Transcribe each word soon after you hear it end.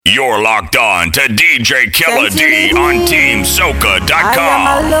You're locked on to DJ Killer D on TeamSoca.com. I am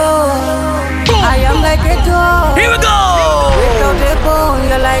alone. I am like a dog. Here we go. Without a bone,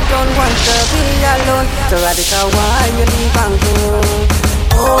 your life don't want to be alone. So radical, why you leave and go?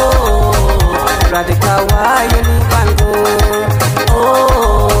 Oh, radical, why you leave and go?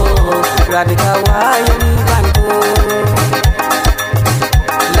 Oh, radical, why you leave and go?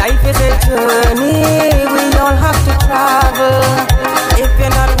 Life is a journey, we all have to travel. If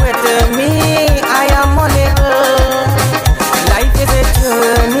you're not with me, I am unable. Life is a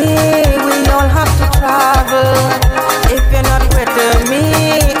journey, we all have to travel. If you're not with me,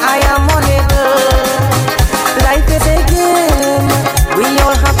 I am unable. Life is a game, we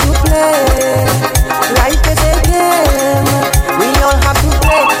all have to play. Life is a game, we all have to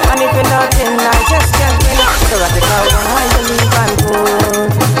play. And if you're not in, I just can't win. So radical, why you leave and go?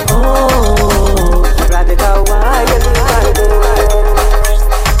 Oh, radical, why you leave and go?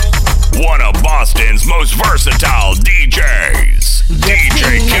 One of Boston's most versatile DJs,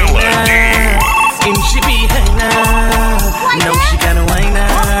 DJ Killer D. And she be hanging out. No, she gotta whine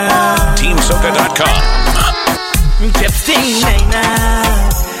out. TeamSoca.com. Pepsi hanging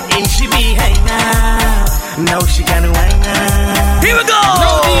out. And she be hanging out. No, she gotta whine out. Here we go.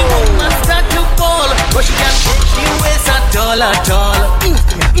 No, the woman start to fall, but she can't take she weighs $1.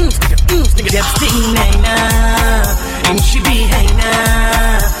 Pepsi hanging out. And she be hanging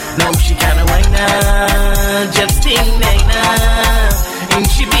out. No, she kinda whine out, just sing now. And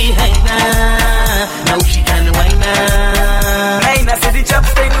she be hanging out. No, she kinda whine out. Hey, I said the job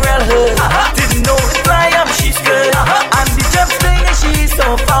sting real hard. Didn't know the fly up, she's good. And the job sting, she's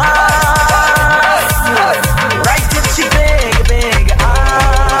so fast. Right till she big,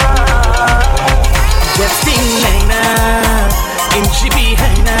 just sing now. And she be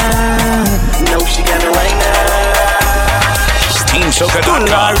hanging out. No, she kinda whine out. TeamSoca.com.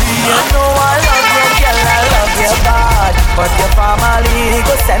 You know I love you, girl, I love you bad, but your family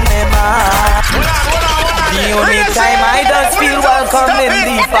go send me mad. The only time I just feel welcome in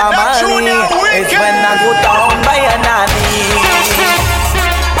the family is when I go down by a nanny.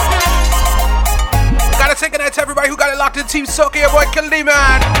 Gotta say good night to everybody who got it locked in TeamSoca, your boy Killer D,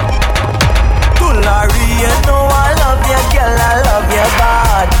 man. Tulari, you know I love you, girl, I love you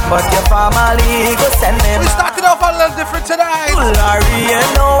bad, but your family go send me mad. We started off a little different tonight. Tulari, you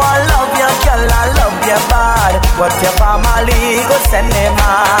know I love you, girl, I love you bad, but your family go send me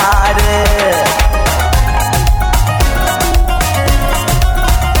mad.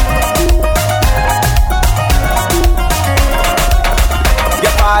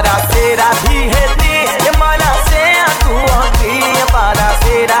 Your father say that he hate me, your mother say I'm too ugly. Your father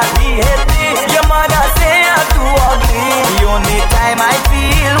say that he hate me, your mother say I'm too ugly. The only time I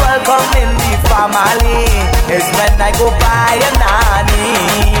feel welcome in the family is when I go by a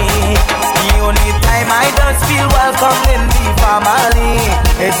nanny. The only time I just feel welcome in the family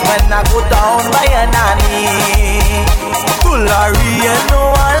is when I go down by a nanny. Tulari, you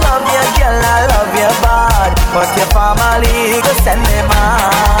know I love you, girl, I love you bad, but your family go send me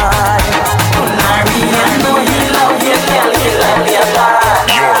mad. Tulari, you know he love you, girl, he love you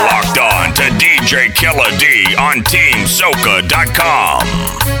bad. You're locked on to DJ Killer D on TeamSoca.com.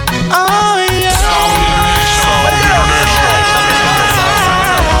 Oh yeah.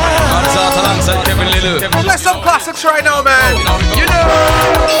 Let's some classics right now, man. You know.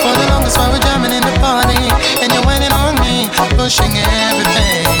 For the longest while we're jamming in the party, and you're whining on me, pushing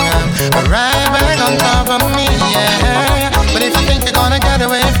everything right back on top of me, yeah. But if you think you're gonna get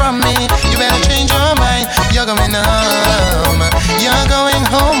away from me, you better change your mind. You're going home. You're going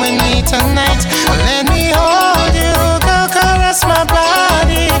home with me tonight. Let me hold you, go caress my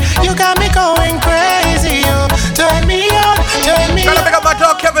body. You got me going crazy. You turn me on, turn me on. Gotta pick up my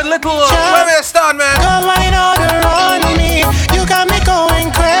dog Kevin Little. Where is Stan, man? Go wine order on me. You got me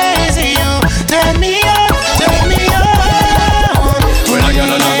going crazy. You turn me on, turn me on.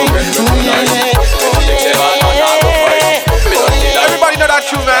 Everybody know that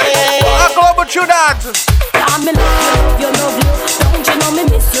tune, man. Our global tune that. I'm in love you, love you. Don't you know me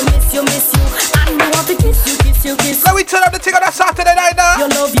miss you, miss you, miss you. I know want to kiss you, kiss you, kiss you. Let me turn up the thing on that Saturday night now. You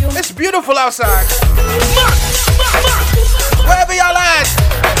love you. It's beautiful outside. Wherever y'all at.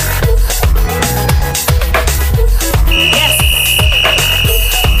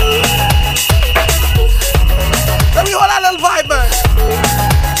 Let me hold that little vibe, man.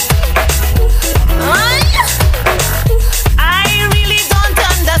 I really don't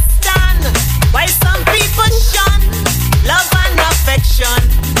understand why some people shun love and affection.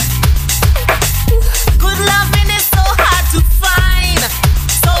 Good loving is so hard to find,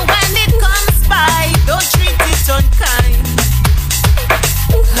 so when it comes by, don't treat it unkind.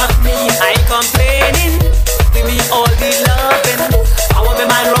 complaining. Give me all the loving. I want the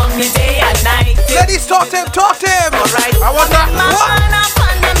man run me day and night. Ladies, talk to him, talk to him. Alright. I want that. Man up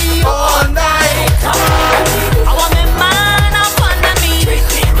under me all night. I want the man up under me. Treat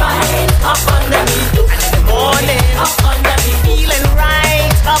me right up under me. And in the morning up under me. Feeling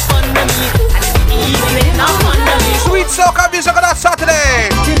right up under me. And in the evening up under me. Sweet soca music on that Saturday.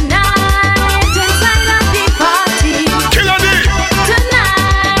 Tonight inside of the party. Killer D.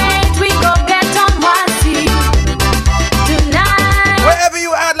 Tonight we go get on party. Tonight. Wherever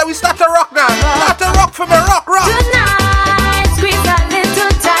you at, let we start to rock now. Start to rock from a rock. Tonight, squeeze a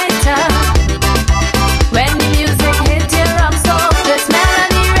little tighter. When the music hits you up so this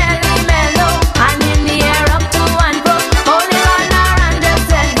melody really mellow. Hand in the air up to one go. Hold it on around just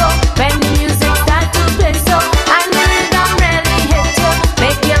let go. When the music starts to play so and the rhythm really hits you,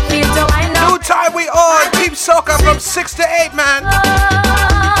 make you feel so wind New up. time we on Team Soca from 6 to 8, man.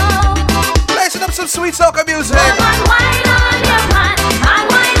 Oh, Placing up some sweet soca music. woman, wine on your man, and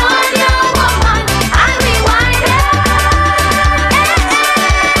wine on your woman, and rewind it.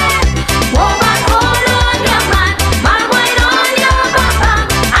 Woman, hold on your man, man, wine on your papa,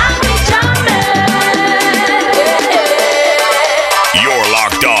 and we jumping. You're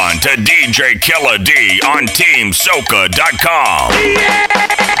locked on to DJ Killer D on TeamSoca.com.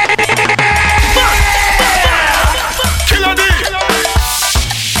 Killer D.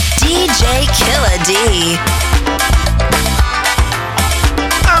 DJ Killer D.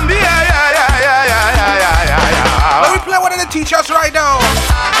 Let me play one of the teachers right now.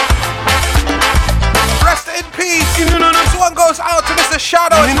 Rest in peace. This one goes out to Mr.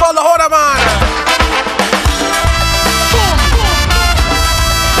 Shadow. It's called the Horner Man.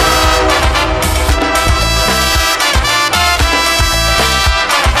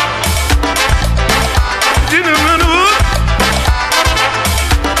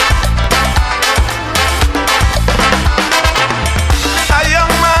 A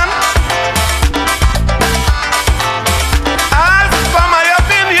young man, as for my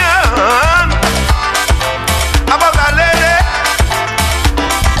opinion about a lady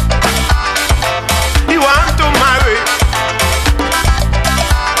you want to marry,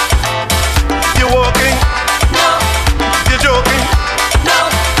 you're walking, No, you're joking, no,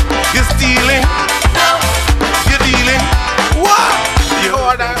 you're stealing, no. you're dealing. What? You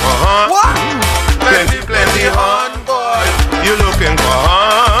Horner. uh-huh. What? Plenty hon boy. You looking for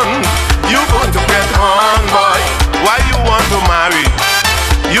hon. You going to get hon boy. Why you want to marry?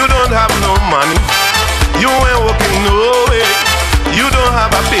 You don't have no money. You ain't working no way. You don't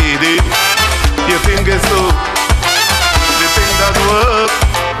have a payday. You think it's so. You think that work.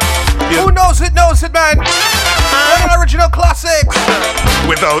 Who knows it, man? One of the original classics.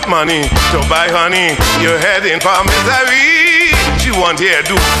 Without money to buy honey, you're heading for misery. She want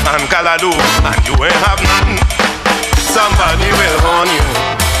hairdo and calado, and you ain't have nothing. Somebody will horn you.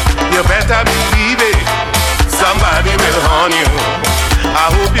 You better believe it. Somebody will horn you. I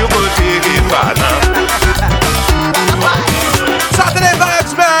hope you will take it, partner. Saturday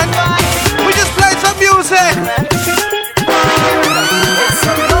vibes, man. We just played some music. It's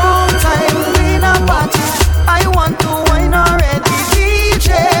a long time in a party. I want to wine already. DJ,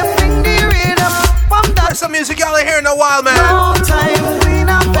 bring the rhythm from that There's some music y'all ain't hearing in a while, man. long time in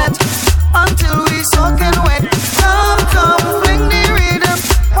a bed until we soaking wet. Come, bring the rhythm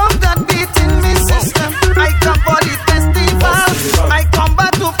from that beat in me system. I come for the festival. I come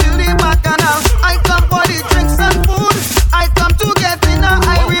back to feel the bacchanal. I come for the drinks and food. I come to get in a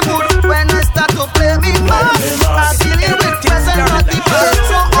high mood. When I start to play me back, I'm dealing with present not the past.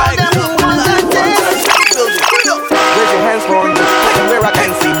 So all them who want that dance. Raise your hands for me, where I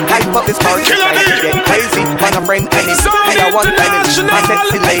can see. Hype up this party, get crazy. Man, a friend, and it's I want time. My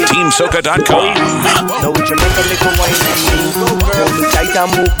sexy lady. TeamSoca.com. Now with your make a little wine with me. Hold me tight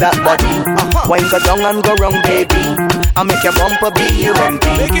and move that body. Wine go down and go round, baby. I make your bumper be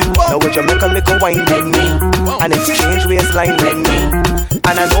empty. Now with your make a little wine with me. And exchange waistline with me.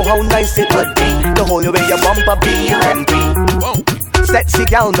 And I know how nice it would be to hold you when your bumper be empty. Sexy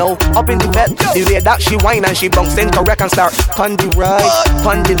gal now, up in the bed. The way that she whine and she bounce incorrect and start on the right,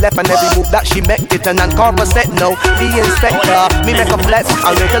 on the left, and every move that she make it and set now. The inspector, me make a flex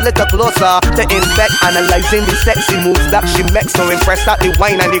and look a little closer to inspect, analyzing the sexy moves that she makes. So impressed at the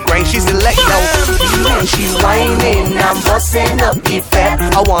wine and the grind she select now. When she whining and busting up the fat,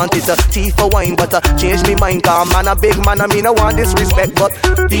 I wanted to tea for wine, but change me mind. Cause man a big man, I mean I want disrespect, but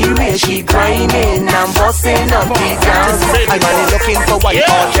the way she grinding and busting up the dance, I'm only looking for white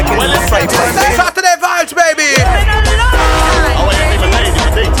ball, checking the fright. Saturday vibes, baby.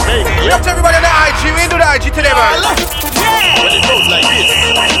 Up to everybody on the IG. We do the IG today, man. When it goes like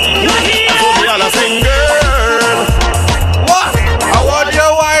this.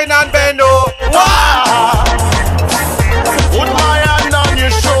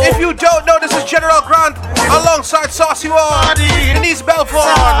 alongside Saucy Wall in East Belfort.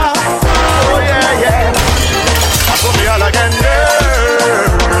 Oh yeah, yeah. Put me all again, girl.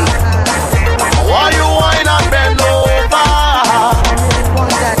 Why you whine and bend over?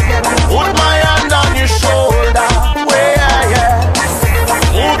 Put my hand on your shoulder. Yeah, yeah.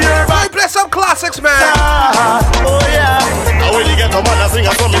 Move your body. Play some classics, man. Oh yeah. Now when you get a man to sing,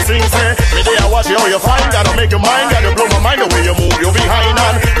 I saw me sing, say. Me there watch you how you find. Gotta make your mind, gotta blow my mind the way you move. You behind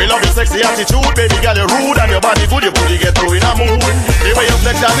and me love your sexy attitude, baby girl. You're rude and your body good. You put get through in a mood. The way you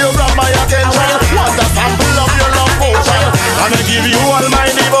flex and you grab my attention. Want a sample of your love potion, and I give you all my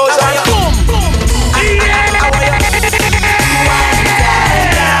devotion. Boom, boom.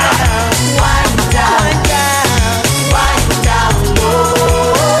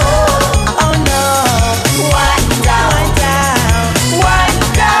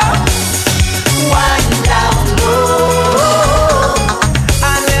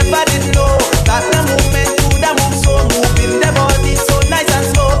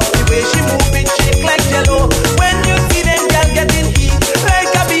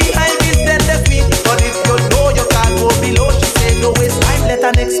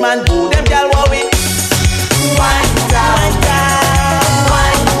 Next man do them girl worry. Wind down,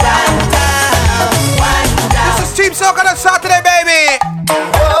 wind down, wind down. This is Team Soca on Saturday, baby.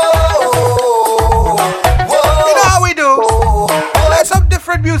 Whoa, whoa, you know how we do. Play some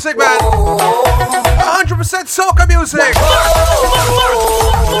different music, man. 100% soca music.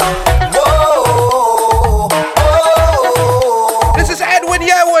 This is Edwin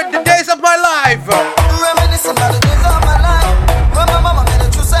Yearwood, The Days of My Life. Reminiscing about the days of my life. When my mama made a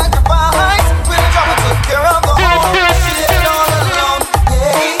true sacrifice. When the trouble took care of the home. She lived all alone.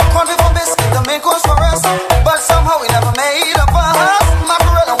 Yeah, corn beef and biscuit, the main course for us. But somehow we never made a fuss.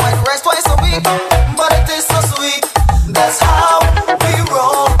 Macaroni white rice twice a week. But it tastes so sweet. That's how we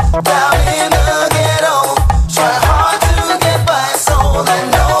roll down in the ghetto. Try hard to get by so that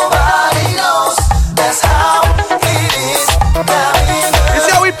nobody knows. That's how it is down in the. You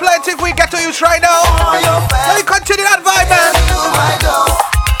see how we play it if we get to use right now? Let me continue that vibe, man.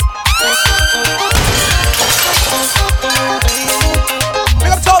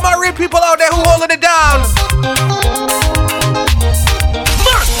 Big up to all my real people out there who holding it down.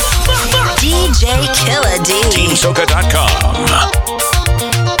 DJ Killer D. TeamSoca.com.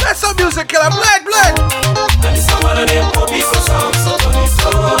 That's some music, killer. Blend, blend. And it's some of them poor people songs, so turn it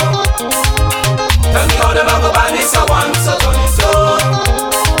on. Tell me how them a go buy this a one, so turn it on.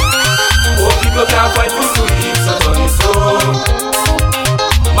 Poor people can't find food to eat, so turn it on.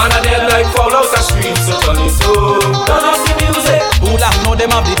 Man a dead like fall out the street, so turn it on. Turn up the music. Too long know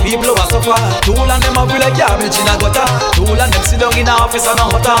them have the people who are suffer. Too long them have like garbage in a gutter. Too long them sit down in a office and a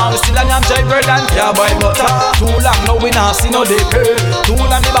hotter. We still a yam chai bread and can't buy butter. Too long now we not see no day pay. Too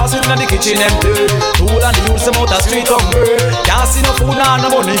long the boss sitting in the kitchen empty. Too long the youths them out the street hungry. Can't see no food nor no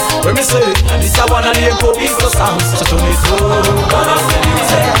money. When me say, and this a one of the poor people songs, so turn it on. Turn up the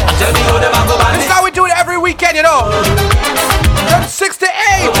music. And tell me how them a go buy This is how we do it every weekend, you know. From 6 to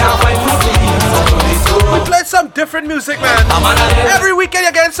 8. We play some different music, man. Every weekend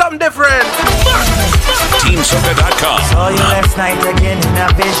you're getting something different. TeamSoca.com. Saw you last night again in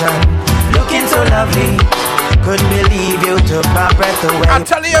a vision, looking so lovely. Couldn't believe you took my breath away. I'm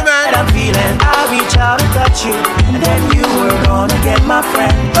telling you, man. And I'm feeling I reach out and touch you, and then you were gonna get my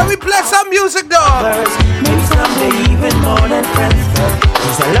friend. Let me play some music, though. Maybe someday even more than friends.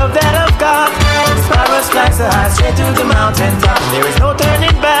 Cause I love that I've got. Sparrows fly so high straight to the mountaintop. There is no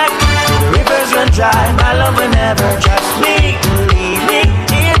turning back. The rivers run dry. My love will never trust me. Believe me,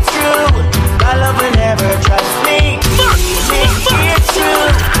 it's true. My love will never trust me. Believe me, it's true.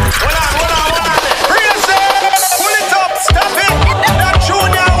 Hold on. Raise it. Pull it up. Stop it. That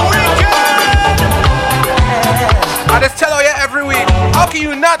Junior Wicked. I just tell you every week. How can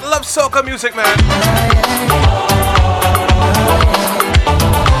you not love soca music, man?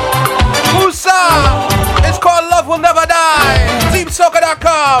 Musa! It's called Love Will Never Die.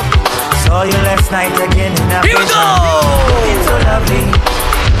 TeamSoca.com. Saw you last night again in a Here we go! It's so lovely.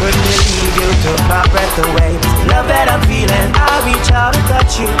 Couldn't believe you took my breath away. Love that I'm feeling. I reach out and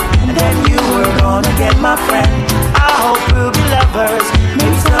touch you, and then you were gonna get my friend. I hope we'll be lovers,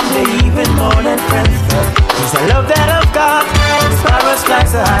 maybe someday even more than friends. Cause I love that I've got. Sparrows fly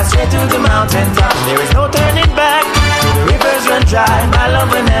so high straight to the mountaintop. There is no turning back. The rivers run dry. My love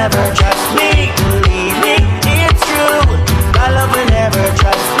will never trust me. Believe me, it's true. My love will never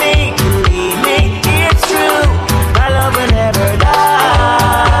trust me. Believe me, it's true. My love will never die.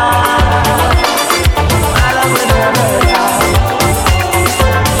 My love will never die.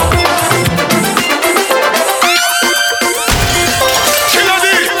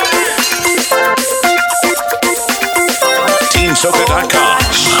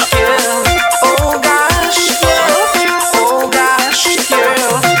 DJKillerDJ.com. Oh gosh, yeah. Oh gosh,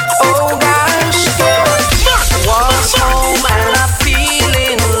 yeah. Oh gosh, yeah. Was home and I'm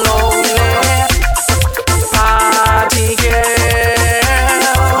feeling lonely. Party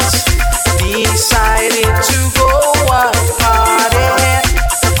girls decided to go a party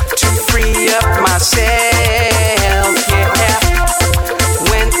to free up myself. Yeah,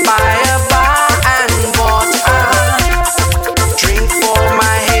 went by a bar and bought a drink for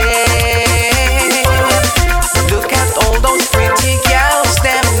my head. Look at all those pretty girls,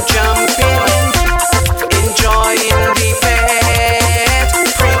 them jumping, enjoying the fete.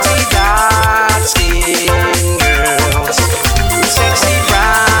 Pretty dark skin girls, sexy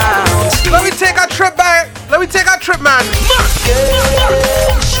brown skin. Let me take a trip back. Let me take a trip, man.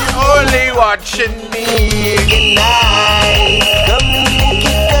 She only watching me. Good night. Come make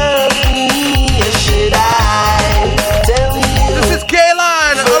it girl with me. Should I tell you? This is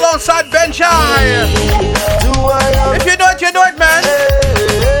Galen alongside Benjai. If you know it, you know it, man.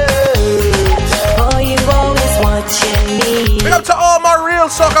 Oh, you always watching me. Big up to all my real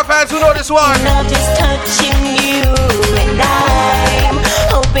soccer fans who know this one. Not just touching you, and I'm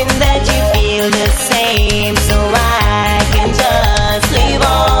hoping that you feel the same, so I can just live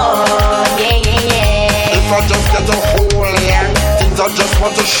on. Yeah, yeah, yeah. If I just get a hold, yeah, things I just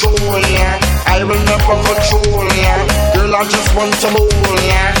want to show, yeah, I will never control, yeah, girl I just want to move,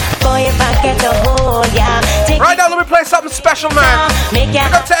 yeah. Boy, if I get a hold, yeah, take Right now, let me play something special, man. make Big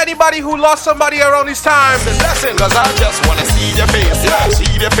it up to anybody who lost somebody around these times. Listen, cause I just wanna see their face, yeah,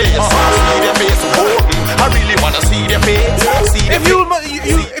 see their face, see their face, I really wanna see their face, see their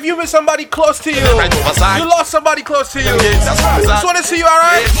If you miss somebody close to you, you lost somebody close to you. Just want to see you,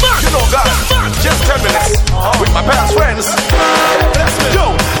 alright? You know, God, just 10 minutes with my past friends. Yo,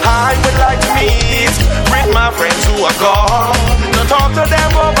 I would like to meet with my friends who are gone. Now talk to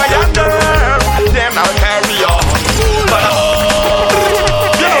them over yonder, then I'll carry on. But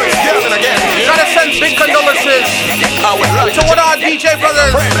you know it's again and again. Gotta send big condolences to one of our DJ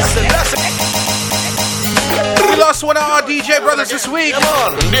brothers. We lost one of our DJ brothers this week. Come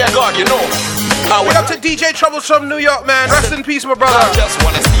on, dear God, you know. Big up to DJ Troubles from New York, man. Rest in peace, my brother. I just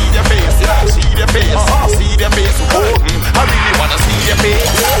wanna see their face, yeah, see their face, see their face. I really wanna see their face,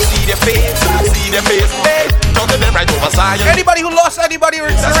 see their face, see their face. Hey, talk to them right over Zion. Anybody who lost anybody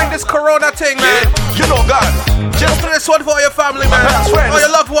during this corona thing, man. You know, God, Just for this one for your family, man. past friends. Or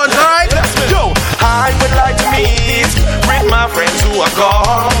your loved ones, alright? Yo, I would like to meet with my friends who are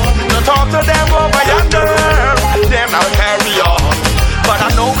gone. Now talk to them over yonder, then I'll carry on. But I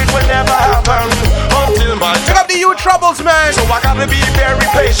know it will never happen until my Pick up the youth troubles, man. So I gotta be very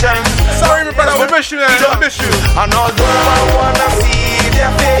patient. Sorry, my brother, we miss you, man. We miss you. And although I wanna see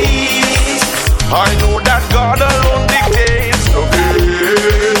their face, I know that God alone dictates the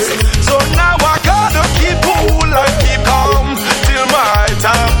pace. So now I gotta keep cool and keep calm till my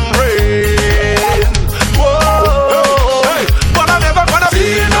time rain. Whoa, hey, but I'm never gonna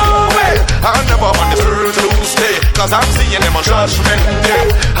be no way. I'm never on this earth to stay, cause I'm seeing them on judgment day.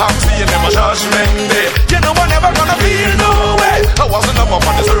 I'm seeing them on judgment day. You know I'm never gonna be no way. I wasn't up on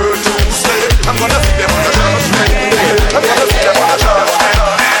this earth to stay. I'm gonna see them on the judgment day. I'm gonna see them on the judgment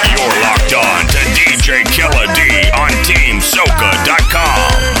day. You're locked on to DJ Killer D on TeamSoca.com.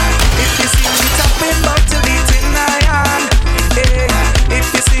 If you see me tapping back to the tin iron, if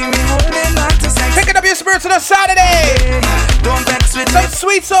you see me holding on to sex, Picking up your spirits on a Saturday. don't vex with Some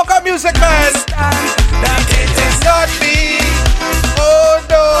sweet soca music, man. that it is Not me. Oh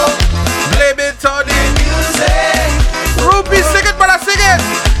no. Blame it on the music. Ruby, sing it, brother, sing it.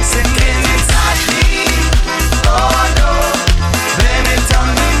 Singing it's not me. Oh no, blame it on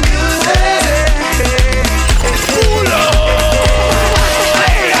the music.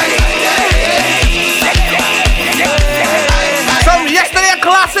 Some yesterday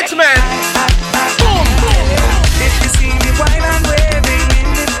classics, man. If you see me wine and waving in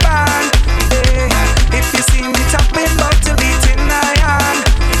the band, if you see me tapping back to the tin iron,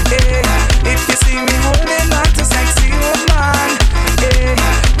 if you see me holding on to sexy woman,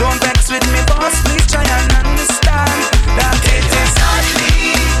 don't vex with me, boss. Please try and understand that it is not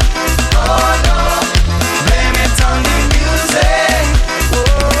me. Oh no, blame it on the music.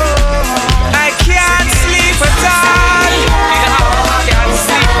 Oh, I can't sleep at all. I can't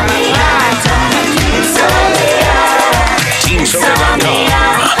sleep at all. TeamSoca.com.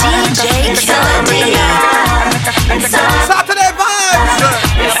 DJ Killer D. Saturday vibes.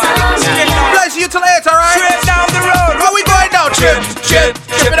 Bless you till 8, alright? Straight down the road. Where we going now? Chip, chip,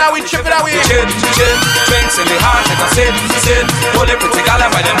 chip it out, we chip it out, we chip, chip, drinks in the heart, take a sip, sip. Pull it pretty gal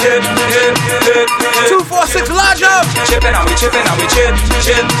by them hip, hip, hip, hip. 246 large up. Chipping and we chip,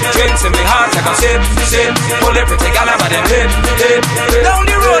 chip. Drinks in the heart, take a sip, sip. Pull it pretty gal by them hip, hip, hip. Down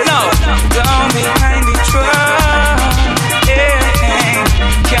the road now, down behind the truck. Yeah,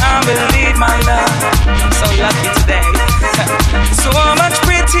 can't believe my love. I'm so lucky today. So much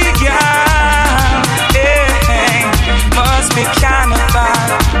pretty girl. Yeah, must be carnival.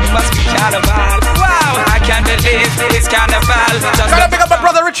 Wow, I can't believe it's carnival. Gotta pick up my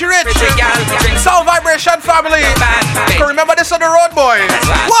brother Richie Rich. Soul Vibration family. So remember this on the road, boys.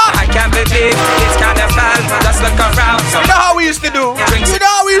 What? I can't believe it's carnival. Just look around. You know how we used to do. You know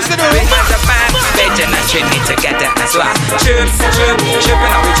how we used to do. Legend and Trini together as one. Chip, chip,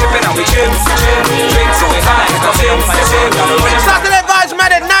 chipping and we chipping and we chip, chip. Drinks so we high, chip. Saturday vibes,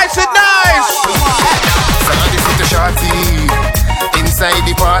 man, it nice and nice. Somebody put the shorty inside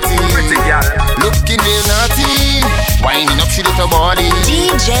the party. Looking real naughty, winding up she little body.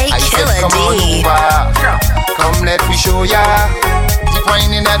 DJ I said, Killer come on D. over, come let me show ya. Keep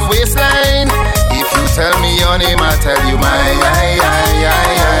winding that waistline. If you tell me your name, I'll tell you my.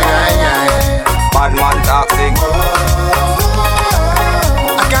 Bad man toxic.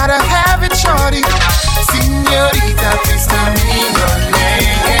 I gotta have it, shorty. Señorita, please tell me your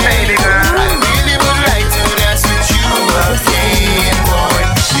name. Baby girl, I really would like to dance with you again, boy.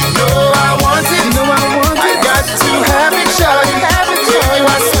 You know I want it. I got to have it, shorty. You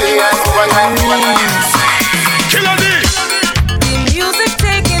I swear that's what I need. Killer D. The music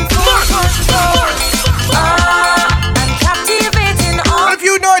taking full control. I'm captivating all. If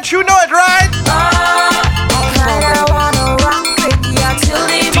you know it, you know it, right? All night I wanna rock with ya till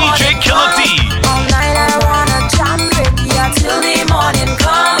the morning. DJ Killer D. All night I wanna jam with ya till the morning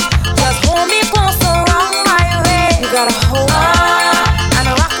come. Just hold me close around my way. You gotta hold and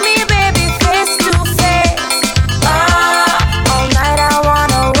rock me, baby, face to face. All night I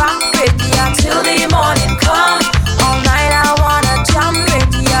wanna rock with ya till the morning come. All night I wanna jam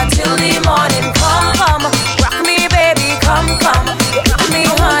with ya till the morning come. Rock me, baby, come. Rock me,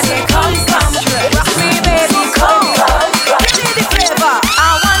 honey, come. Rock me, baby, come. Give me the flavor.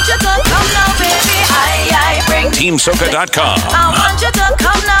 I want you to come now, baby. I bring. TeamSoca.com. I want you to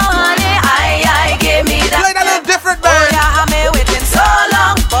come now, honey. I give me that. Play that little different, Boy, man. I have me waiting so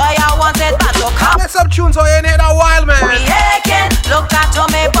long. Boy, I wanted that to come. Play some tunes so you ain't here that while, man. Me aching, look at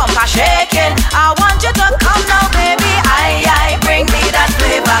me bumper shaking. I want you to come now, baby. I bring me that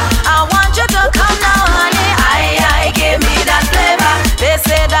flavor. I want you to come now, honey. I give me that flavor. They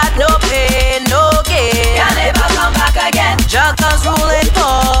say that no pain, no gain. Can never come back again. Juggers ruling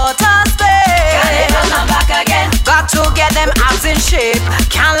Port of Spain. Can never come back again. Got to get them abs in shape.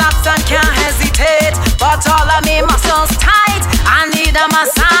 Can't lapse and can't hesitate. But all of me muscles tight. I need a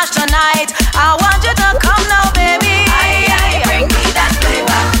massage tonight. I want you to come now, baby. I bring me that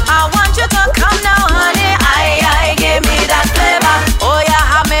flavor. I want you to come now, honey. I give me that flavor. Oh, you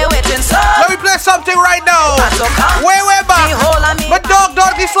have me waiting so. Let me play something right now. So come. Way back. My dog,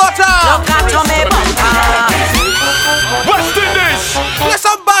 Doggy Slaughter. Look at me bumper. West Indies. Play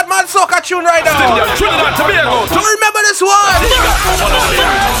some bad man soca tune right now. Trinidad, Tobago. Do you remember this one?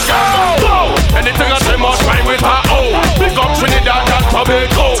 Anything I say must rhyme with her. Oh, big up Trinidad and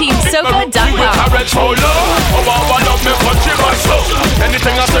Tobago. TeamSoca.com. With her red shoulder. Oh, I love me country but slow.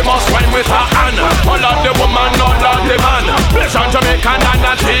 Anything I say must rhyme with her hand. All of the woman, all of the man. Pleasure Jamaican and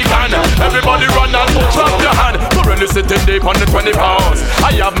Antigan. Everybody run and put up your hand. We're really sitting deep on the 20 pounds.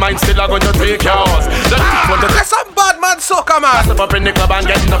 I have mine still, I'm going to take yours. There's some bad man soca, man. Step up in the club and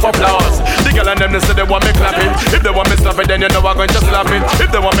get enough applause. The girl and them, they say they want me clapping. If they want me slap it, then you know I'm going to slap it. If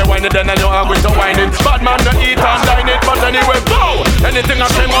they want me whine it, then I know I'm going to whine it. Bad man don't eat and dine it, but anyway, go. Anything I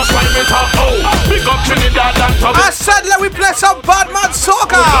say must rhyme with her. Oh, big up Trinidad and Tobago. I said let me play some bad man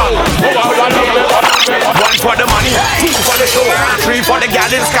soca. One for the money, two for the show, three for the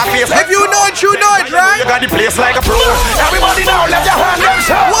gallons, cafes. If you know it, you know it, right? You got the place like a pro. Everybody now, let your hand them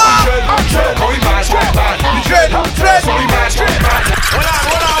show. What?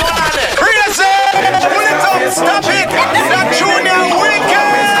 Crazy! Pull it up, stop it! That junior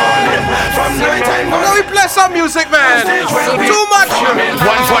weekend! From night time. Let me play some music, man. Too much.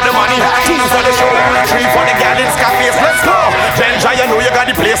 One for the money, two for the show, three for the gallons, cafes. Let's go! Benja, you know you got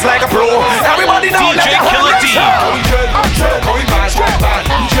the place like a pro. Everybody now, DJ Killer D.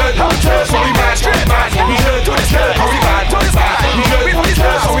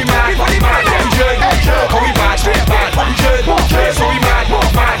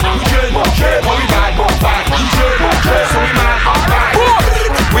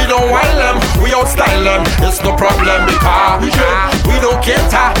 We don't whine them, we outstyle them. It's no problem because we no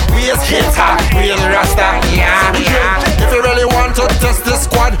cater, we is hater, we is rasta, yeah. If you really want to test this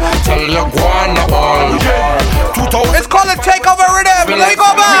squad, tell your guan all. 2000. It's called a takeover rhythm. Let me go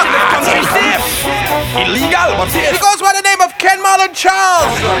back. Illegal, but He goes by the name of Ken Marlon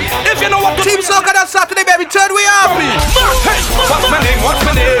Charles. If you know what to Team Soca that Saturday, baby, turn we up. Hey, what's my name? What's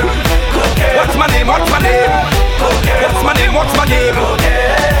my name? What's my name? What's my name? What's my name? What's my name?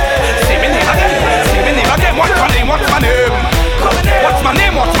 Say me name again. Say me name again. What's my name? What's my name? What's my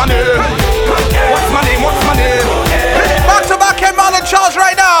name? What's my name? What's my name? What's my name? Back to back Ken Marlon Charles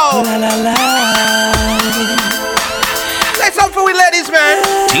right now. Say something for we ladies, man.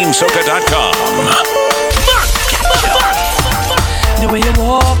 TeamSoca.com. The way you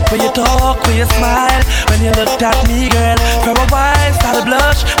walk, when you talk, when you smile, when you looked at me, girl, from a while, started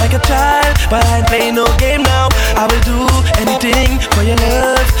blush like a child. But I ain't playing no game now. I will do anything for your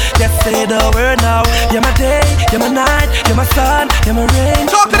love. Just say the word now. You're my day, you're my night, you're my sun, you're my rain.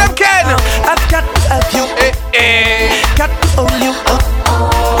 Talk to them, Ken. I've got to help you, got to hold you,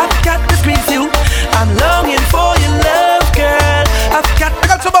 I've got to squeeze you. I'm longing for your love, girl. I've got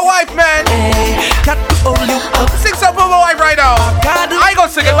to my wife, man. Got to hold you up. Sing something for my wife right now. I ain't gonna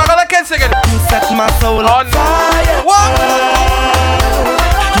sing it, but I can sing it. You set my soul on fire. What?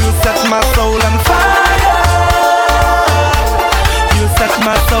 You set my soul on fire. You set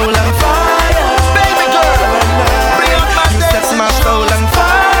my soul on fire. Baby girl, bring up my You set my soul on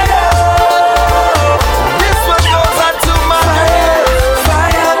fire. This one goes out to my head.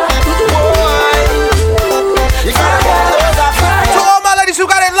 Fire. Boy, you gotta get those up. To all my ladies who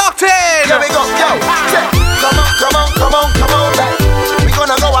got it locked in. Here we go, yo. Come on, come on, come on, come on. We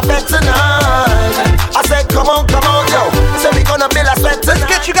gonna go up there tonight. I said, come on, yo. So we gonna build a sweat tonight. Let's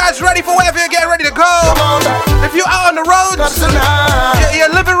get you guys ready for wherever you're getting ready to go. Come on, if you're out on the road, your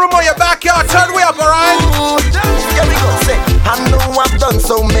living room or your backyard, turn way up, alright? Here we go, say, I know I've done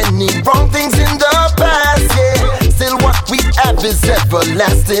so many wrong things in the past, yeah. Still what we have is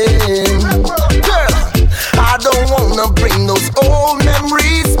everlasting. Girl, I don't wanna bring those old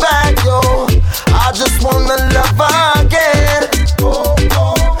memories back, yo. I just wanna love again.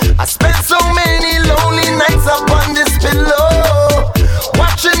 I spent so many lonely nights up on this pillow,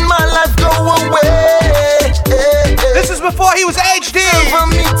 watching my life go away. This is before he was HD. For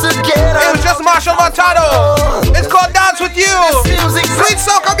me to get it was just Marshall Montano. It's called Dance With You. Sweet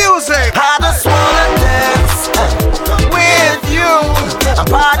soca music. I just wanna dance with you. A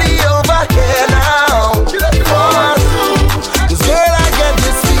party over here now. Cause girl, I get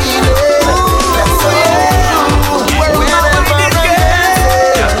this feeling. That's so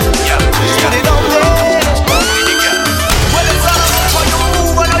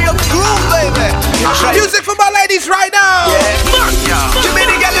music for my ladies right now. You made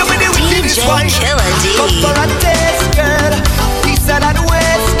it, girl, you made it with this one. Come for a taste, girl. Piece of that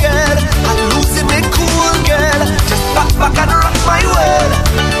waist, girl. I'm losing me cool, girl. Just back and rock my world.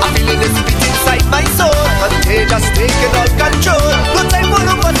 I'm feeling this beat inside my soul. Contagious, taking all control. No time for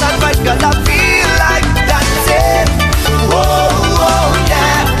no fuss and fight, cause I feel like dancing. Whoa,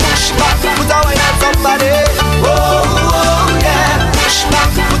 yeah. Push back, put a wine on somebody. Whoa, yeah. Push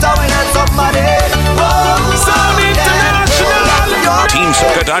back, put a wine on somebody. Sound International.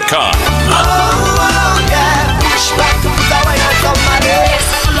 TeamSoca.com.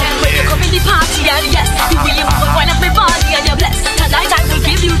 When you come in the party and yes, the way you move, wind up my body and you're blessed. Tonight I will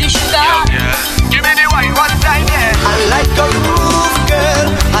give you the sugar. Give me the wine one time, yeah. I like how you move, girl.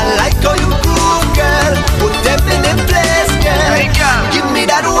 I like how you groove, girl. Put them in the place, girl. Give me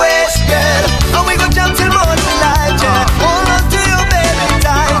that waist, girl. And we go jump till morning light, yeah. Hold on to your baby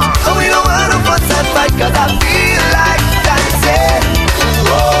tight. And we don't wanna fuss and fight, cause I feel like dancing.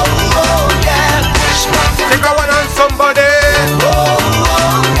 Oh, yeah. Take a one on somebody. Oh,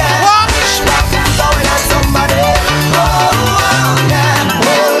 yeah. What? Going on somebody. Oh, yeah.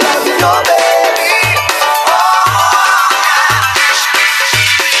 Oh, love your baby.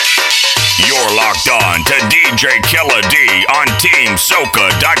 You're locked on to DJ Killer D on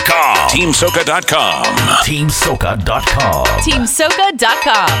TeamSoca.com. TeamSoca.com. TeamSoca.com.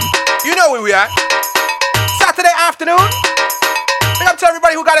 TeamSoca.com. You know where we at. Saturday afternoon. Big up to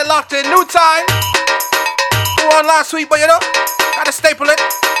everybody who got it locked in. New time. We were on last week, but you know, gotta staple it.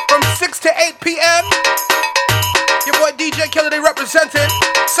 From 6 to 8 p.m. Your boy DJ Killer D representing.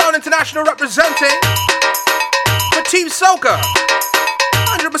 Sound International representing. For Team Soca.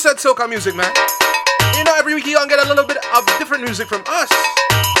 100% soca music, man. You know, every week you're gonna get a little bit of different music from us.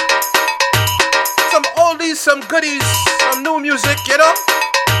 Some oldies, some goodies, some new music, you know.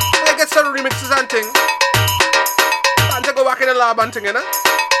 I get some remixes and things. Time to go back in the lab and thing, you know.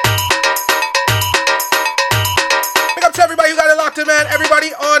 Big up to everybody who got it locked locked in, man.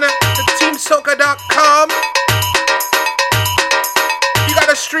 Everybody on the TeamSoca.com. You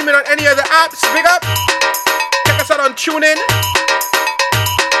gotta stream it on any of the apps. Big up. Check us out on TuneIn.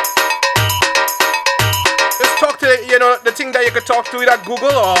 Just talk to the thing that you could talk to either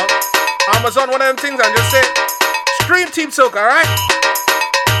Google or Amazon, one of them things, and just say stream Team Soca, alright?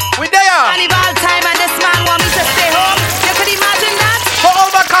 We there. Carnival time and this man want me to stay home. You could imagine that? For all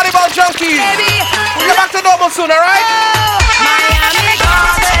my carnival junkies. Baby, we'll get back to normal soon, alright? Miami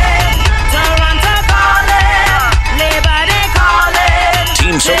calling, Toronto calling, Labor Day calling,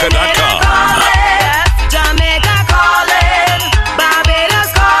 TeamSoca.com. Jamaica calling,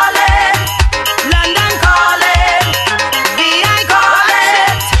 Barbados calling, London calling, VI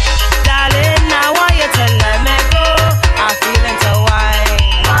calling. Darling, now why you to let me go? I'm feeling so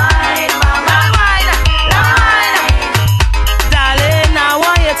wine, wine, mama, wine, wine. Darling, now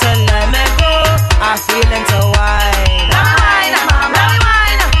why you to let me go? I'm feeling so wine, wine, mama,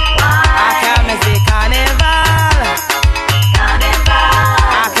 wine. I come and see carnival, carnival.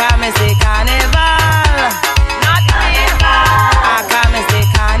 I come and see carnival, not carnival. I come and see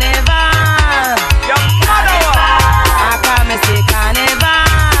carnival, your mother. I come and see carnival,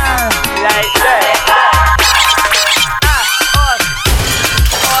 like that.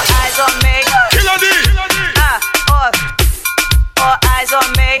 All eyes on me. Killer D. All eyes on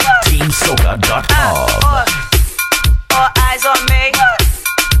me. TeamSoca.com. All eyes on me.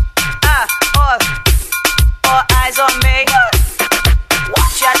 All eyes on me.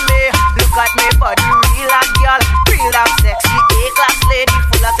 Watch at me, look at me, body real like girl, real damn sexy, A-class lady,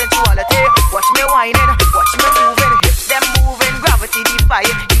 full of sensuality. Watch me whining, watch me moving, hips them moving, gravity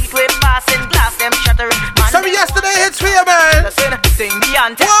defying, heat wave passing, glass them shattering. Some yesterday hits for you, man. Listen, sing the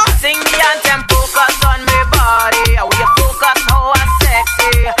anthem, focus on me body. We focus how I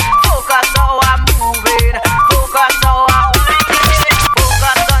sexy, focus how I'm moving, focus how I whining,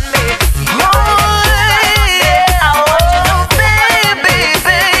 focus on me.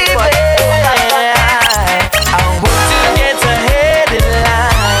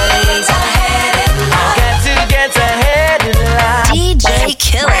 DJ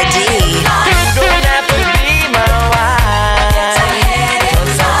Killer D. You don't have to be my wife,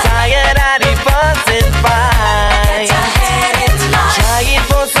 'cause I'm tired of the fussing fight. Trying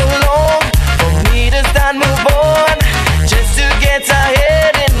for so long for me to start move on, just to get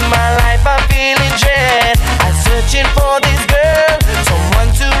ahead in my life. I'm feeling dread. I'm searching for this girl,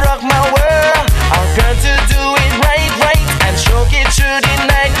 someone to rock my world, a girl to do it right, and stroke it through the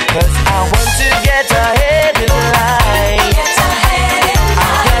night. 'Cause I want to get ahead in life.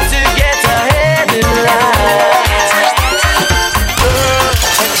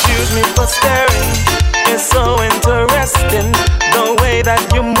 Excuse me for staring. It's so interesting the way that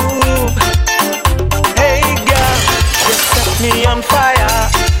you move. Hey girl, you set me on fire,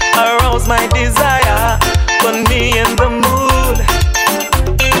 arouse my desire, put me in the mood.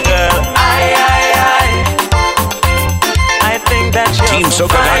 Girl, I think that you're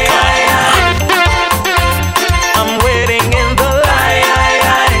TeamSoca.com. I'm waiting in the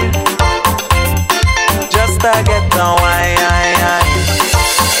line, just to get the wine.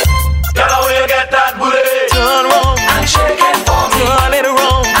 Girl, how you get that booty? Turn round and shake it for me. Turn it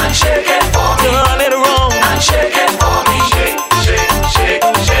around and shake it for me. Turn it around and shake it for me. Shake, shake, shake,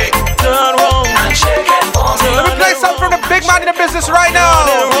 shake. Turn round and shake it for me. Let me play something from the big man in the business right now.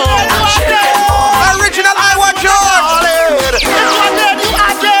 Original I Want George.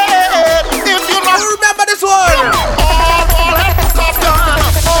 Remember this one. All head put up down.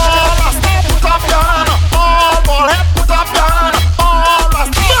 All rasta put up down. All head put up down. All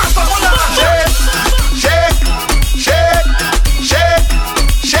rasta put up down. Shake, shake, shake,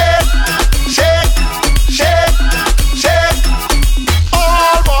 shake, shake, shake, shake.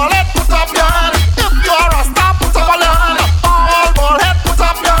 All head put up down. If you are rasta, put up down. All head put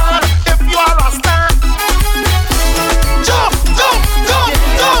up down. If you are rasta, jump, jump, jump,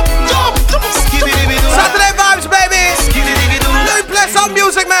 jump, jump, jump. Saturday vibes, baby. Let me play some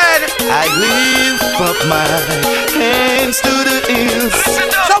music, man. I lift up my hands to the hills.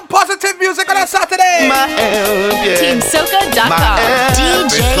 Some positive music on a Saturday. My help, yeah. TeamSoca.com.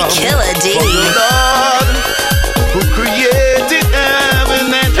 DJ Killer D. Lord, who created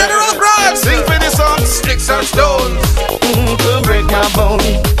heaven and General Grant. Sing for the song, sticks and stones to break my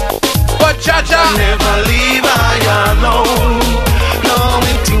bone. But Jaja never leave I alone. No,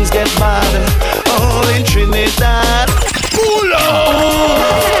 when things get bad, all in Trinidad.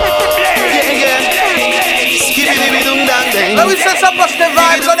 Let me set some positive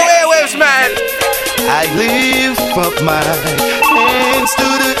vibes on the airwaves, man. I lift up my hands to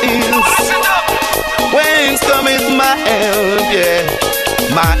the hills. Whence cometh my help, yeah.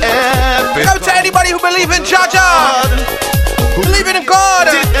 Anybody who believe in Jaja, believing in God,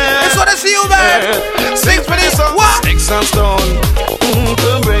 this what I see you, man. Sings for this. What? Sticks and stone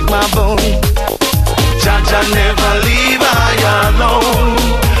to break my bone. Jaja never leave I alone.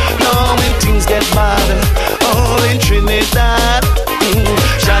 No, when things get bad, all in Trinidad.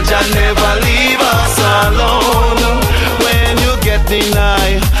 Jaja never leave us alone. When you get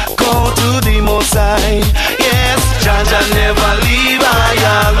denied, go to the Most High. Yes, Jaja never leave I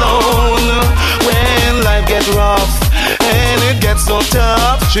alone. When life gets rough and it gets so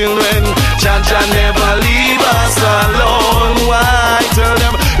tough, children, Jaja never leave us alone. Why? Tell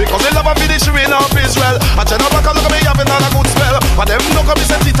them, because they love a finish in of Israel. And general can look at me having all a good spell. But them look at me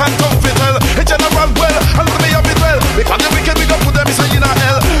set it and come fit well. In general well, and look at me have it well. Because the wicked we go put them say in a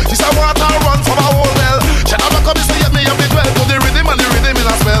hell. This a water run from a whole well. General come say me have it well. Put the rhythm and the rhythm in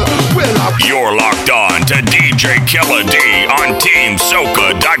a spell. Well, you're locked on to DJ Killer D on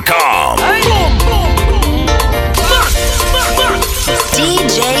TeamSoca.com.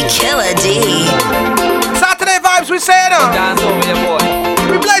 DJ Killer D. Saturday vibes, we say it up. Dance over your boy.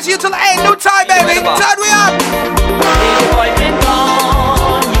 We bless you till 8, new time, baby. Turn we up. Boy, been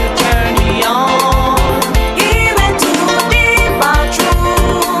gone, you turn me on. Even to the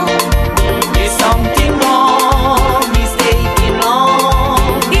bathroom. There's something wrong, he's taking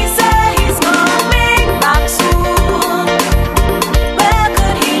long. He said he's coming back soon. Where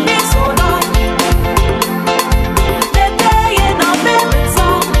could he be so long? They're playing a favorite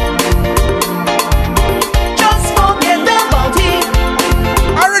song. Just forget about it.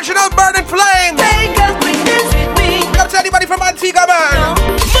 Original Burning Flame. Take us with this with me. Come to anybody from Antigua, man.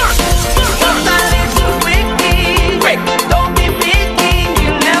 Don't be picky,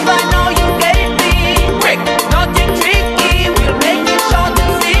 you'll never know you get me. Nothing tricky, we'll make it short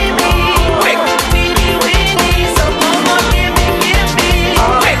and see me. Teeny weeny, so come on, give me.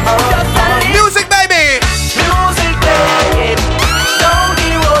 Just a little Music, baby. music, babe. Down the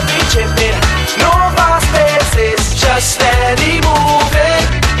road we chipping. No fast paces, just steady moving.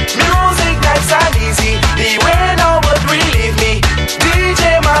 Music nice and easy. The way now would relieve me.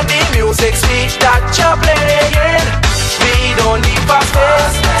 DJ man, the music sweet that you're playing. We don't need fast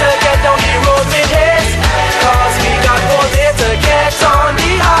pace to get down the road with haste. Cause we got all day to get on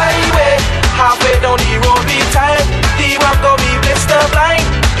the highway. Halfway down the road we time. The rock go be blister blind.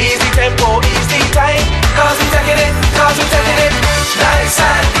 Easy tempo, easy time. Cause we taking it nice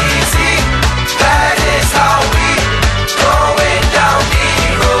and easy. That is how we going down the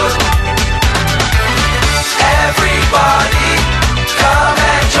road. Everybody come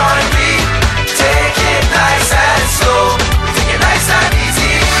and join me. Take it nice and slow. Take it nice and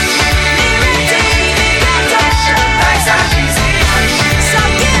easy. Nice and easy.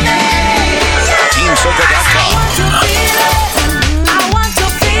 TeamSoca.com.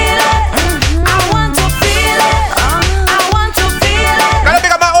 Gotta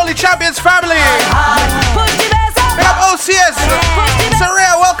pick up my Only Champions family. Pick up OCS.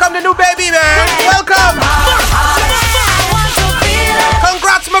 Saria, welcome to new baby, man. Welcome.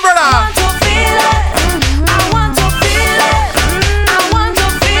 Congrats, my brother.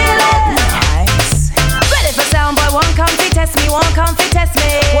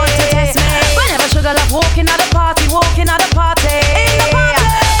 Walking out the party.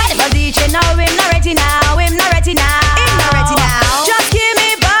 I never DJ now, him not ready now, Just give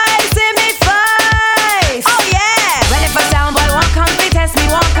me vibes, give me vibes. Oh yeah. Whenever sound boy won't come to test me,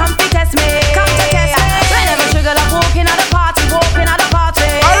 come to test me. Whenever sugar love walking out the party.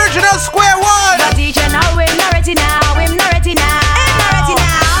 Original Square One. But DJ now, him not ready now,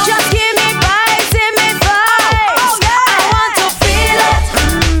 Just give me vibes, give me vibes. I want to feel it.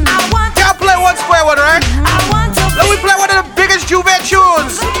 Can't play one Square One, right? Let me play one of the biggest Juve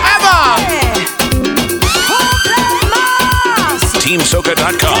tunes ever.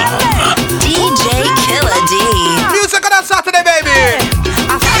 TeamSoca.com. DJ Killer D. Music on that Saturday, baby.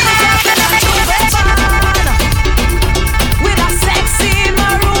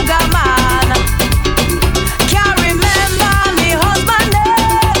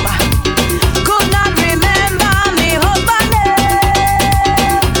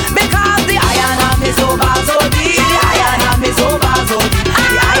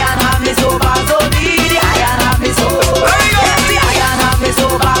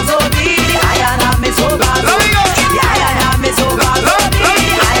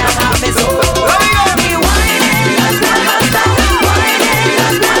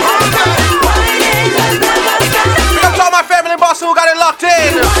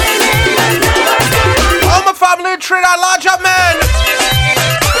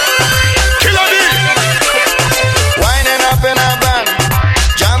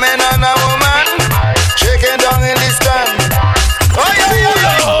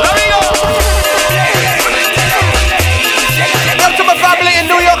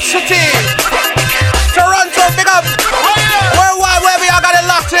 York City, Toronto, big up. Worldwide, where we all got it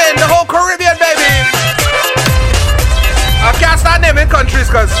locked in. The whole Caribbean, baby. I can't start naming countries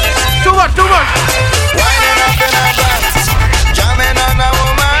because too much. Winding up in a bass, jamming on a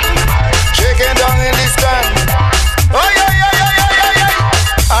woman, shaking down in the stand. Oh yeah.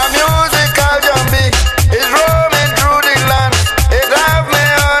 A musical jumpy is roaming through the land. It have me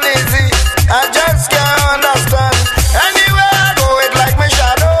uneasy, I just can't understand. Anywhere I go, it like my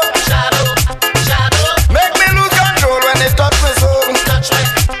shadow. Make me lose control when it touch me so.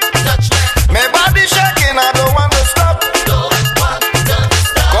 My body shaking, I don't want to stop.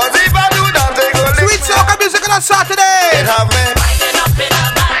 Cause if I do that, they go lick Sweet soca music on Saturday. it have me.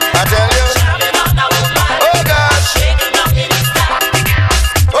 I tell you. Oh gosh.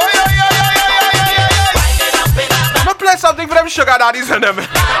 Oh yeah. I'm gonna play something for them sugar daddies and them.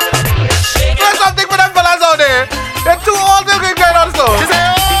 Play something for them fellas out there. They're too old to get on so. She say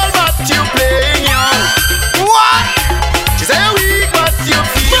all but you playing young. What? She say weak but you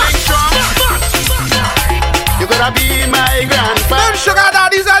feeling strong. You gotta be my grandpa. Them sugar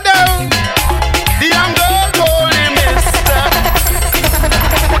daddies and them. The young girl called him mister.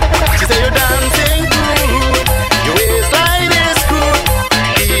 She say you're dancing good. Your waistline is good.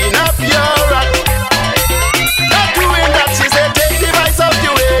 Clean up your rock. Not doing that. She said take the vice out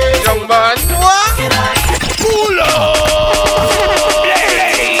your way. Young man. What?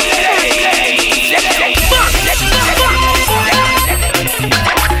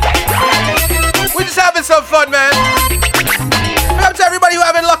 We just having some fun, man. Big up to everybody who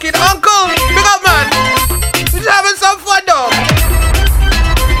having lucky. Uncle, big up, man. We just having some fun, dog.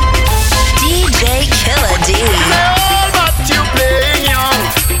 DJ Killer D. Say all but you playing young.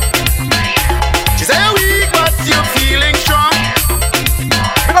 She say weak but you feeling strong.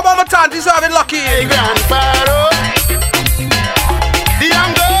 Big up all my tanties who having lucky. Hey grandpa, the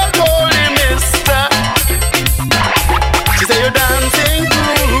young girl called him mister. She say you're dancing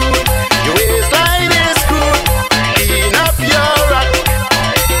good. Your waistline is good. Clean up your rock.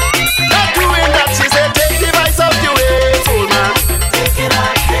 Not doing that. She said take the vice out your waist, old man.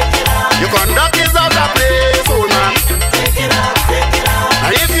 Your conduct is out of place, old man.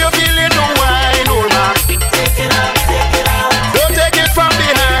 And if you feel it, don't whine, old man. Don't take it from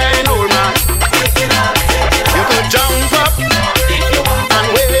behind, old man. You could jump up and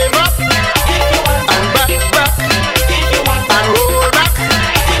wave up and back and roll back.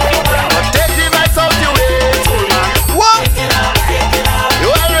 But take the vice out your waist, old man. What? You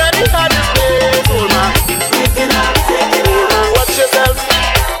already had this place, old man. Watch yourself.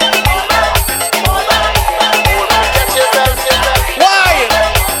 Catch yourself. Why?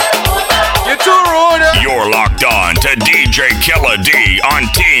 You're too rude. You're locked on to DJ Killer D on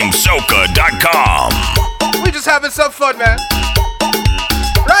TeamSoca.com. We just having some fun, man.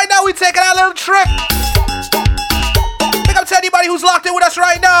 Right now, we taking our little trip. Big up to anybody who's locked in with us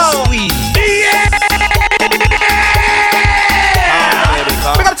right now.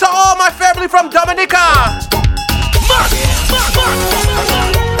 Big up to all my family from Dominica.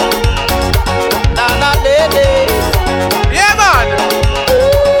 Yeah, man.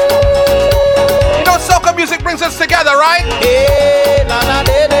 You know, soca music brings us together, right?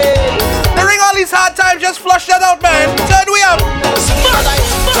 During all these hard times, just flush that out, man. Turn we up.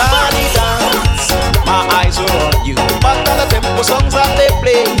 My eyes are on you, but all the tempo songs that they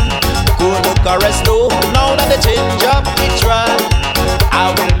play, go look a resto. Now that they change up the track, I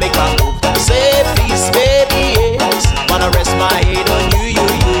will make my move. Say please, baby, yes. Wanna rest my head on you.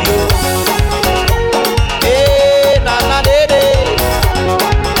 Hey, na na de de.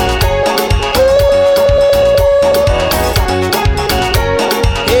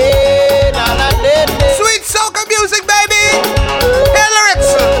 Hey, na na de de. Sweet soca music, baby. Hey,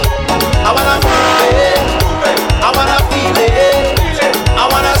 lyrics. I wanna move it, I wanna feel it, I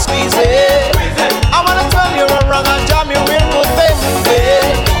wanna squeeze it, I wanna turn you around and jam you real good, baby.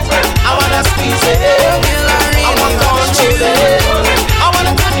 I wanna squeeze it, I wanna control it, I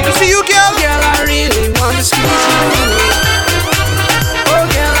wanna turn you. See you, girl. Girl, I really wanna squeeze you. Oh,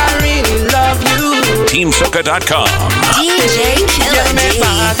 girl, I really love you. TeamSoca.com. DJ Killer Get me D.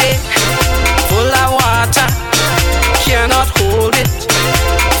 body full of water, cannot hold it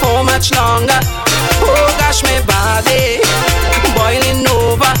for much longer. Oh gosh, my body boiling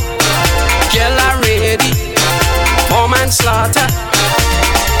over. Girl, I'm ready for manslaughter.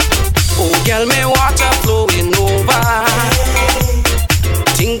 Oh girl, my water flowing over.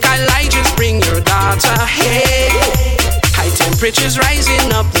 Think I like just bring your daughter. Hey, high temperatures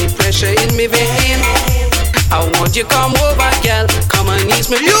rising up, the pressure in me vein. I want you come over, girl. Come and ease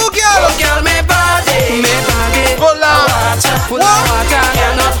me. You, girl. Oh, girl, my body full of water,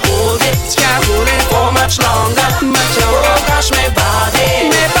 cannot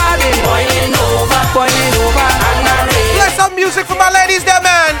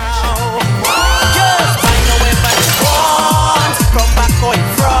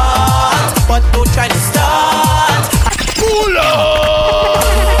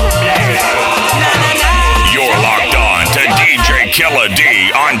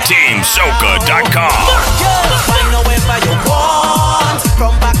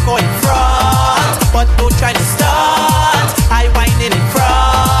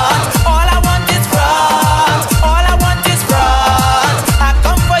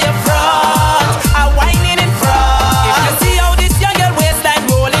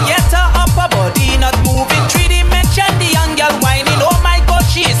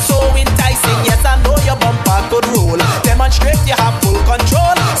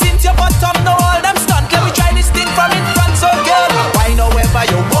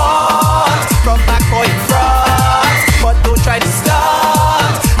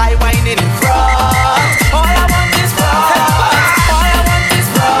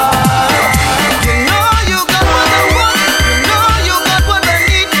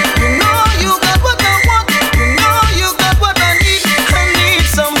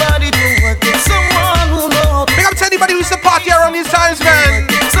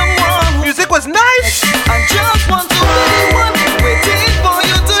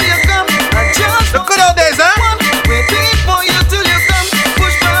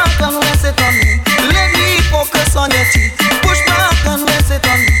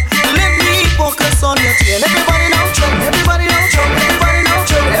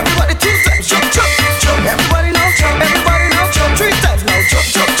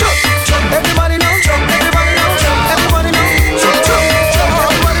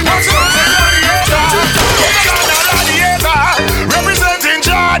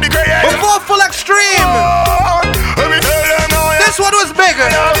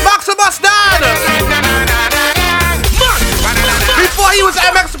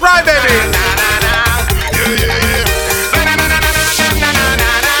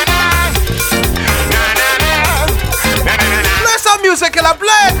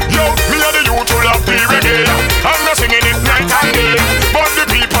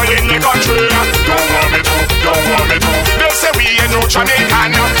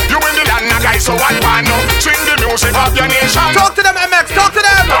up your nation. Talk to them, MX, talk to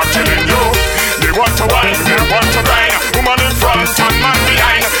them. I'm telling you, they want to wine, they want to grind. Woman in front and man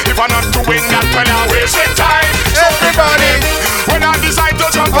behind. If I'm not doing that, then I'm wasting time. So everybody, when I decide to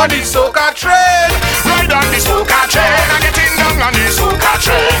jump on the soca train, ride on the soca train, I'm getting down on the soca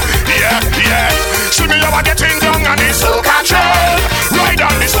train. Yeah, yeah. See me how I getting down on the soca train. Ride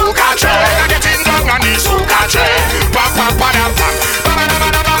on the soca train, I'm getting down on the soca train. Pam pam pam pam.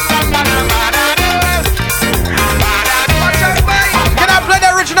 Can I play the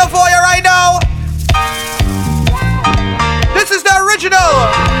original for you right now? This is the original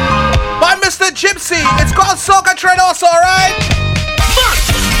by Mr. Gypsy. It's called Soca Train also, alright?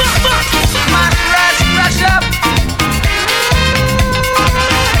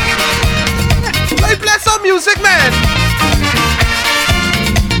 Play some music, man.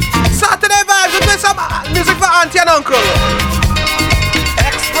 Saturday vibes, we play some music for auntie and uncle.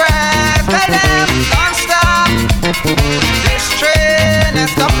 Express, tell them, don't stop. This train is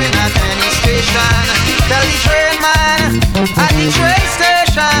stopping at any station. Tell the train man at the train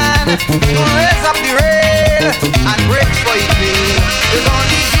station to raise up the rail and brakes for it feel. There's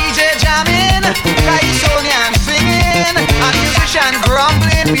only DJ jamming, guy Sonian singing, and musician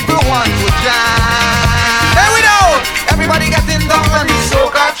grumbling. People want to jam. Here we go. Everybody getting down on the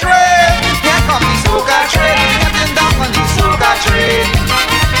soca train. Here come the soca train. Getting down on the soca train.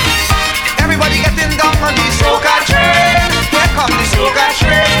 Everybody getting down on the soca train. Here come the soca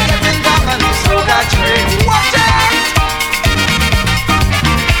train. Getting down on the soca train. Watch it!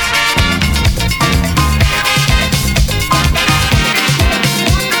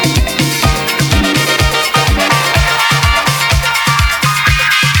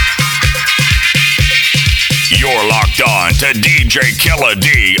 You're locked on to DJ Killer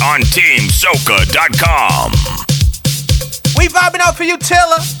D on TeamSoca.com. We vibing out for you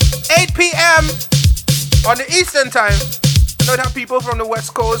till 8 p.m. on the Eastern time. I know that people from the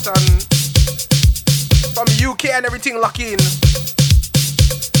West Coast and from UK and everything lock in.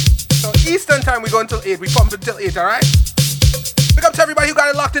 So Eastern time we go until 8. We pump until 8, alright? Big up to everybody who got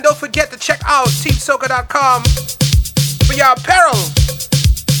it locked in. Don't forget to check out TeamSoca.com for your apparel.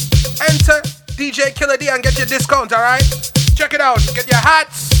 Enter DJ Killer D and get your discount, alright? Check it out. Get your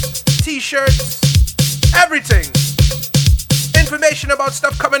hats, t-shirts, everything. Information about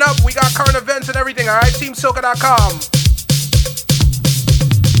stuff coming up. We got current events and everything, alright? TeamSoca.com.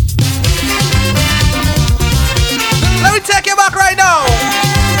 Let me take you back right now.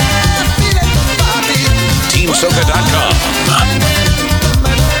 TeamSoca.com.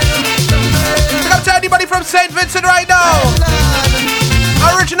 Big up to anybody from St. Vincent right now.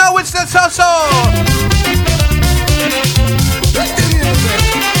 Original Winston Soso.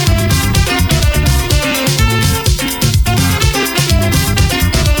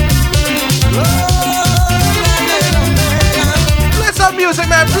 Play some music,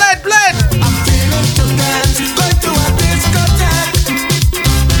 man. Blend, blend. I'm feeling to dance, going to a discotheque.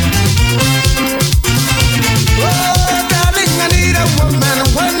 Oh, darling, I need a woman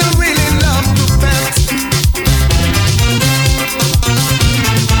when you really love to bet.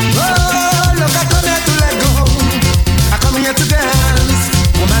 Oh, look, I come here to let go. I come here to dance.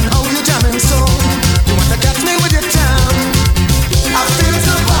 Woman, how you jamming so? You want to catch me with your tongue? I feel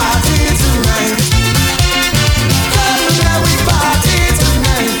the party tonight. Come here, we party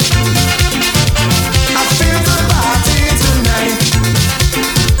tonight. I feel the party tonight.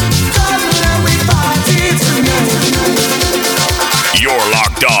 Come here, we party tonight. You're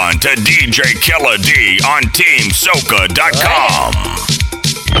locked on to DJ Killer D on TeamSoca.com.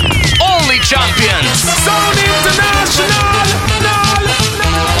 Only champions. Sound International.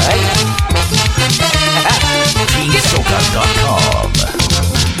 TeamSoca.com.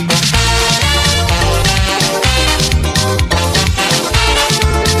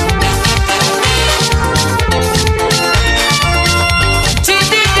 To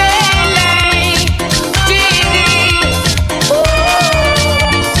the daylight, oh,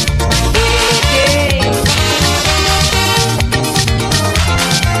 yeah.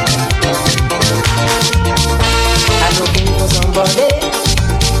 I'm looking for somebody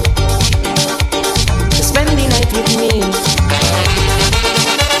to spend the night with me.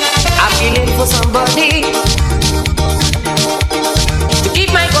 I'm feeling for somebody to keep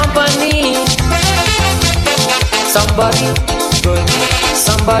my company. Somebody good,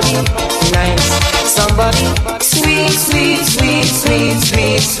 somebody nice, somebody sweet, sweet, sweet, sweet,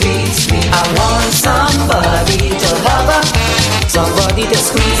 sweet, sweet, sweet. I want somebody to love up, somebody to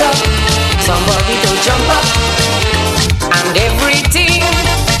squeeze up, somebody to jump up, and everything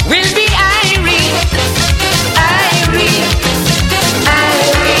will be Irene, Irene,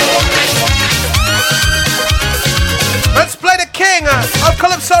 Irene.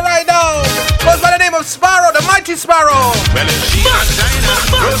 of Sparrow, the mighty Sparrow. Well, it's Gina,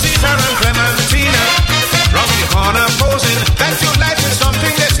 Dinah, Rosita, and Clementina. Round the corner posing, that your life is something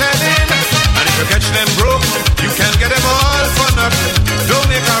they're selling. And if you catch them broke, you can get them all for nothing. Don't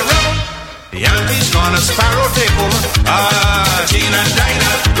make a run. The Yankees gonna Sparrow take over. Gina,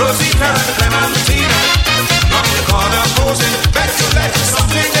 Dinah, Rosita, and Clementina. Round the corner posing, that your life is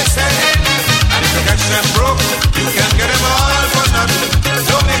something they're selling. And if you catch them broke, you can get them all for nothing.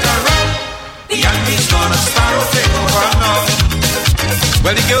 Don't make a run. The Yankees gonna Sparrow take over now.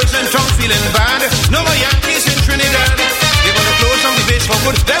 Well, the girls in town feeling bad. No more Yankees in Trinidad. They're gonna close down the base for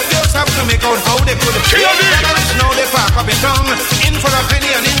good. Them girls have to make out how they could. Terrorists now they park up in town. In for a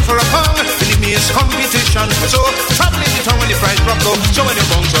penny and in for a pound. Believe me, it's competition. So travel in the town when the price drop low. So when you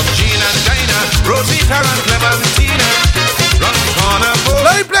bounce up Gina and Dinah, Rosita and Clementina, run the corner for.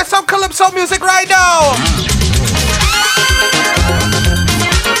 Let me play some calypso music right now.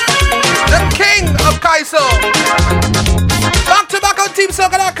 The king of Kaiso. Back to back on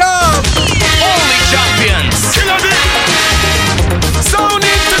TeamSoca.com. Only champions. Killer D. Sound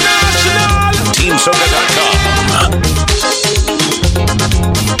International. TeamSoca.com.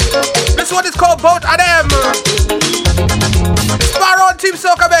 This one is called Both of Them. Sparrow on Team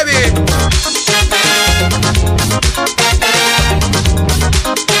Soca, baby.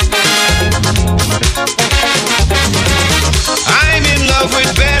 I'm in love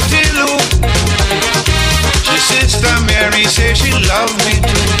with Betty Lou. His sister Mary says she loves me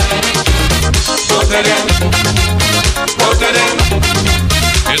too. Both of them, both of them,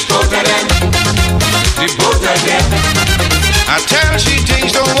 it's both of them, the both of them. I tell she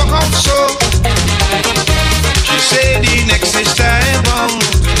things don't work out so. She said the next is time bound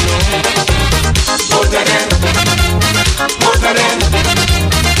to know. Both of them, both of them,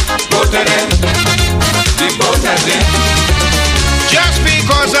 both of them, the both of them. Just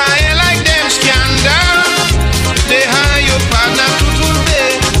because I ain't like them scandal, they hire your partner to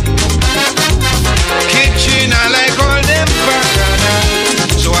today. Kitchen, I like all them bacana.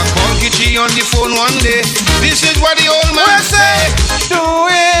 So I called Kitchi on the phone one day. This is what the old man said.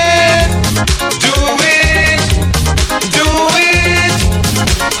 Do it, do it, do it.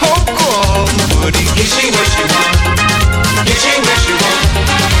 Oh, come for the Kitchi where she want. Kitchi where she want.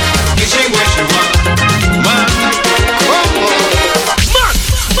 Kitchi where she want. Man, come on.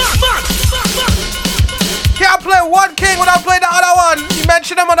 Can't play one king without playing the other one. You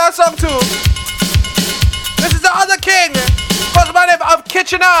mentioned him on that song too. This is the other king, goes by the name of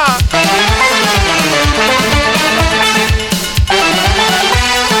Kitchener.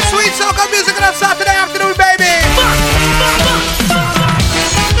 Sweet soca music on a Saturday afternoon, baby.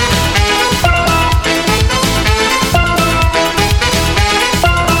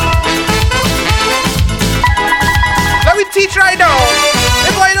 Let me teach right now.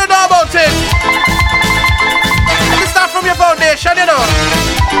 If you don't know about it, let me start from your foundation, you know.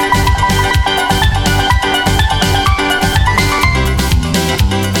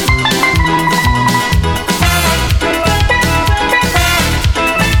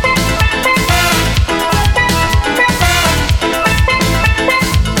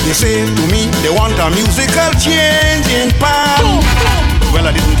 They say to me they want a musical change in pan. Well,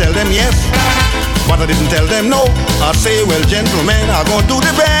 I didn't tell them yes, but I didn't tell them no. I say, well, gentlemen, I'm gonna do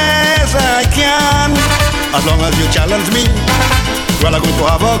the best I can. As long as you challenge me, well, I'm going to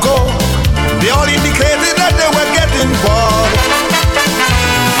have a go. They all indicated that they were getting bored,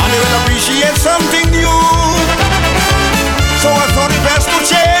 and they will appreciate something new. So I thought it best to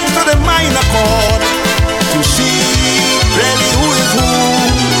change to the minor chord to see really who is who.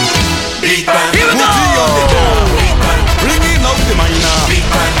 Big band. Here we go. Bringing up the minor. Big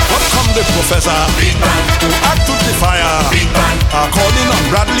band. What come the professor? Big band. To add to the fire. Big band. Calling on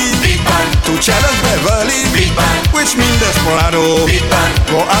Bradley. Big band. To challenge Beverly. Big band. Which means Desperado. Big band.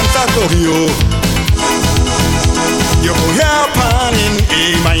 Go answer Tokyo. You go hear pan in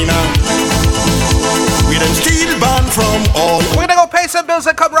A minor. With them steel band from all. We're gonna go pay some bills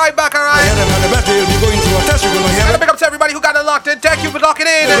and come right back, alright? Hear them on the battle. You're going to a test. You're gonna hear And a them. big up to everybody who got it locked in. Thank you for locking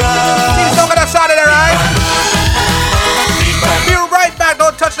in. Team Soca that Saturday, right? Be right back.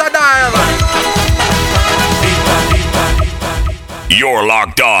 Don't touch that dial. You're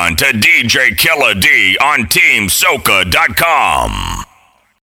locked on to DJ Killer D on TeamSoca.com.